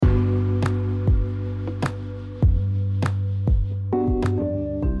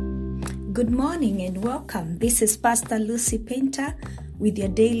Good morning and welcome. This is Pastor Lucy Painter with your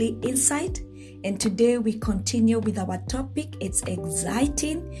daily insight. And today we continue with our topic. It's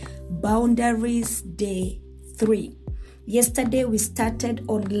exciting. Boundaries Day 3. Yesterday we started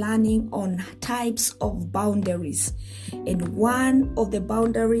on learning on types of boundaries. And one of the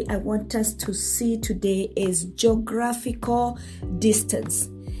boundary I want us to see today is geographical distance.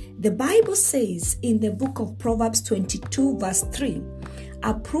 The Bible says in the book of Proverbs 22 verse 3,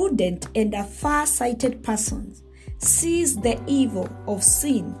 a prudent and a far-sighted person sees the evil of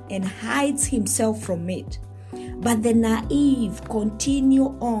sin and hides himself from it. But the naive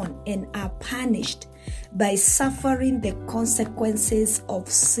continue on and are punished by suffering the consequences of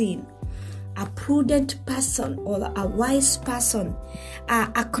sin. A prudent person or a wise person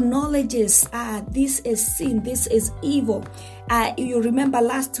acknowledges this is sin, this is evil. You remember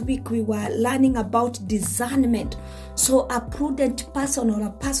last week we were learning about discernment. So a prudent person or a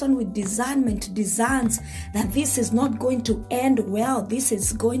person with discernment discerns that this is not going to end well. This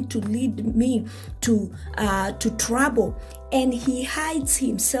is going to lead me to trouble. And he hides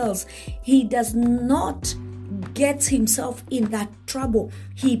himself. He does not get himself in that trouble.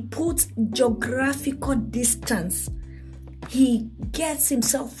 He puts geographical distance. He gets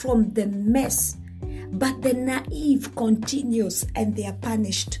himself from the mess. But the naive continues and they are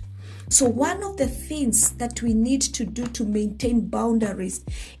punished. So one of the things that we need to do to maintain boundaries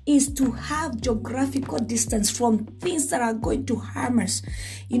is to have geographical distance from things that are going to harm us.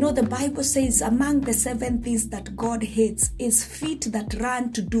 You know, the Bible says among the 7 things that God hates is feet that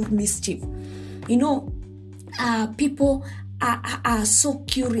run to do mischief. You know, people are so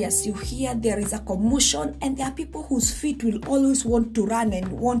curious. You hear there is a commotion and there are people whose feet will always want to run and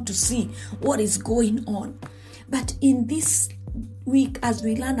want to see what is going on. But in this week, as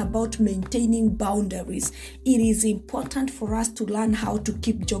we learn about maintaining boundaries, it is important for us to learn how to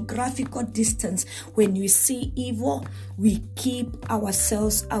keep geographical distance. When we see evil, we keep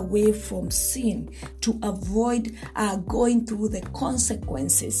ourselves away from sin to avoid going through the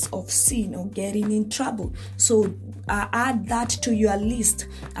consequences of sin or getting in trouble. So add that to your list.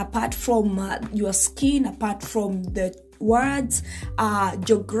 Apart from your skin, apart from the words,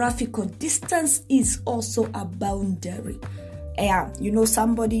 geographical distance is also a boundary. You know,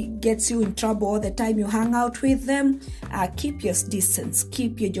 somebody gets you in trouble all the time you hang out with them. Keep your distance,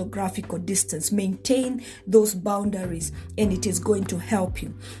 keep your geographical distance, maintain those boundaries, and it is going to help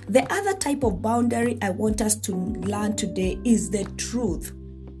you. The other type of boundary I want us to learn today is the truth.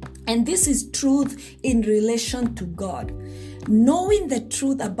 And this is truth in relation to God. Knowing the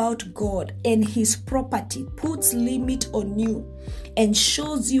truth about God and His property puts limit on you and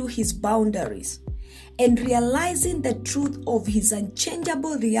shows you His boundaries. And realizing the truth of His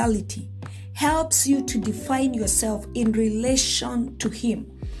unchangeable reality helps you to define yourself in relation to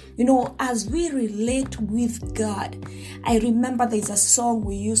Him. You know, as we relate with God, I remember there's a song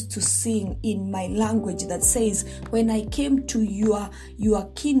we used to sing in my language that says, when I came to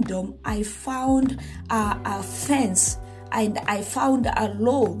your kingdom, I found a fence and I found a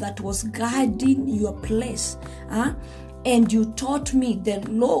law that was guarding your place. And you taught me the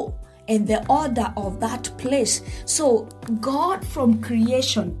law and the order of that place. So God from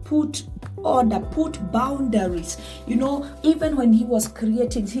creation put order, put boundaries. You know, even when He was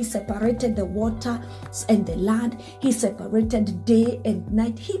creating, He separated the water and the land. He separated day and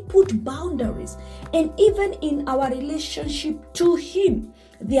night. He put boundaries. And even in our relationship to Him,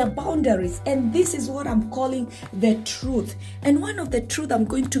 there are boundaries. And this is what I'm calling the truth. And one of the truth I'm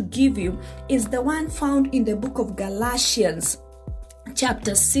going to give you is the one found in the book of Galatians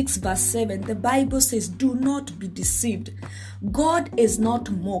chapter 6 verse 7. The Bible says, do not be deceived. God is not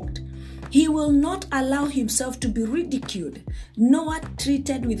mocked. He will not allow Himself to be ridiculed, nor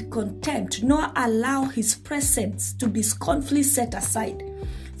treated with contempt, nor allow His presence to be scornfully set aside.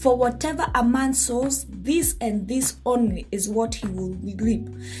 For whatever a man sows, this and this only is what he will reap.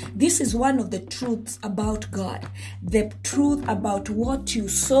 This is one of the truths about God. The truth about what you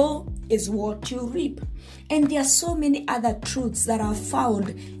sow is what you reap. And there are so many other truths that are found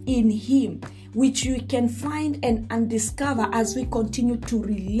in Him, which we can find and discover as we continue to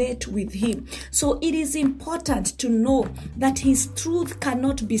relate with Him. So it is important to know that His truth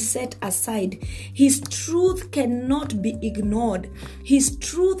cannot be set aside. His truth cannot be ignored. His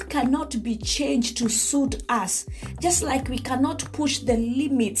truth cannot be changed to suit us. Just like we cannot push the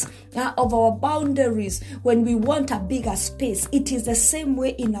limits of our boundaries when we want a bigger space. It is the same way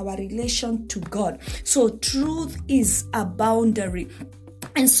in our relation to God. So truth is a boundary.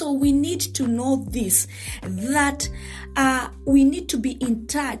 And so we need to know this, that we need to be in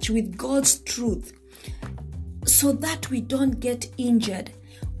touch with God's truth so that we don't get injured.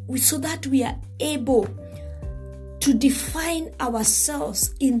 so that we are able to define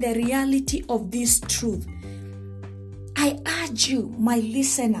ourselves in the reality of this truth. I urge you, my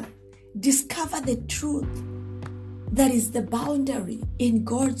listener, discover the truth that is the boundary in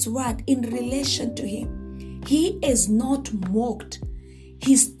God's word in relation to Him. He is not mocked.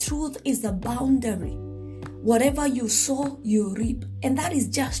 His truth is the boundary. Whatever you sow, you reap. And that is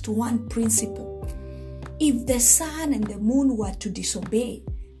just one principle. If the sun and the moon were to disobey,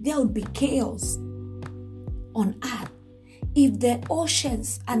 there would be chaos on earth. If the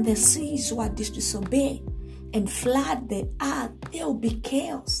oceans and the seas were to disobey and flood the earth, there would be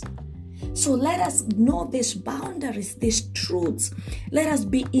chaos. So let us know these boundaries, these truths. Let us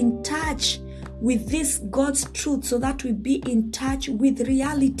be in touch with this God's truth so that we be in touch with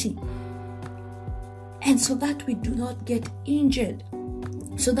reality. And so that we do not get injured,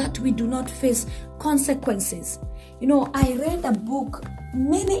 so that we do not face consequences. I read a book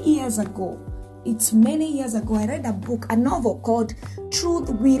many years ago. I read a book, a novel called Truth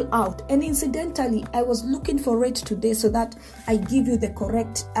Will Out. And incidentally, I was looking for it today so that I give you the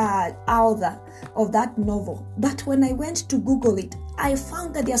correct author of that novel. But when I went to Google it, I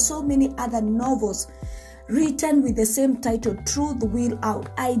found that there are so many other novels written with the same title, Truth Will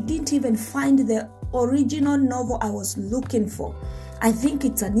Out. I didn't even find the original novel I was looking for. I think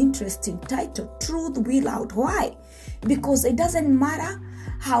it's an interesting title, Truth Will Out. Why? Because it doesn't matter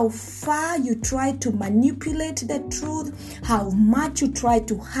how far you try to manipulate the truth, how much you try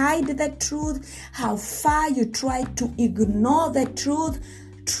to hide the truth, how far you try to ignore the truth,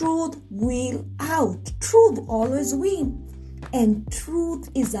 truth will out. Truth always wins. And truth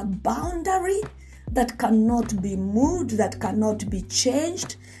is a boundary that cannot be moved, that cannot be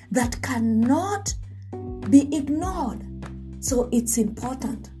changed, that cannot be ignored. So it's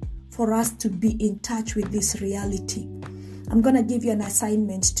important for us to be in touch with this reality. I'm going to give you an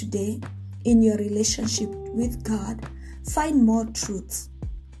assignment today in your relationship with God. Find more truths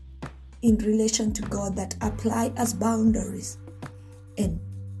in relation to God that apply as boundaries and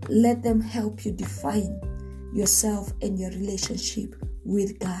let them help you define yourself and your relationship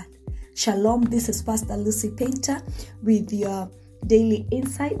with God. Shalom, this is Pastor Lucy Painter with your Daily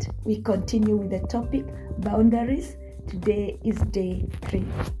Insight. We continue with the topic, boundaries. Today is day 3.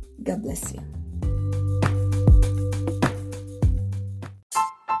 God bless you.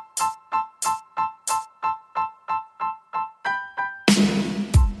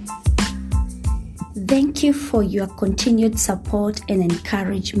 Thank you for your continued support and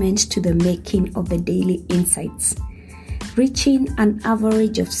encouragement to the making of the Daily Insights. Reaching an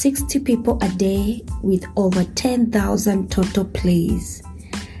average of 60 people a day with over 10,000 total plays.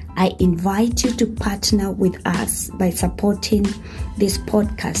 I invite you to partner with us by supporting this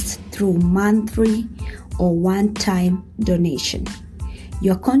podcast through monthly or one-time donation.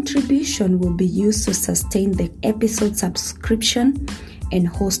 Your contribution will be used to sustain the episode subscription and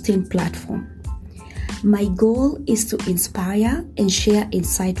hosting platform. My goal is to inspire and share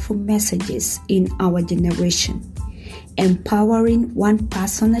insightful messages in our generation, empowering one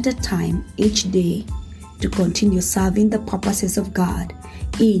person at a time each day to continue serving the purposes of God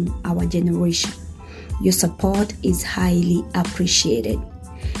in our generation. Your support is highly appreciated.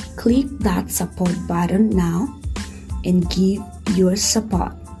 Click that support button now and give your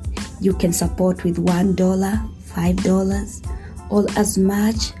support. You can support with $1, $5, or as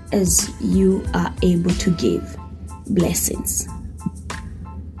much as you are able to give. Blessings.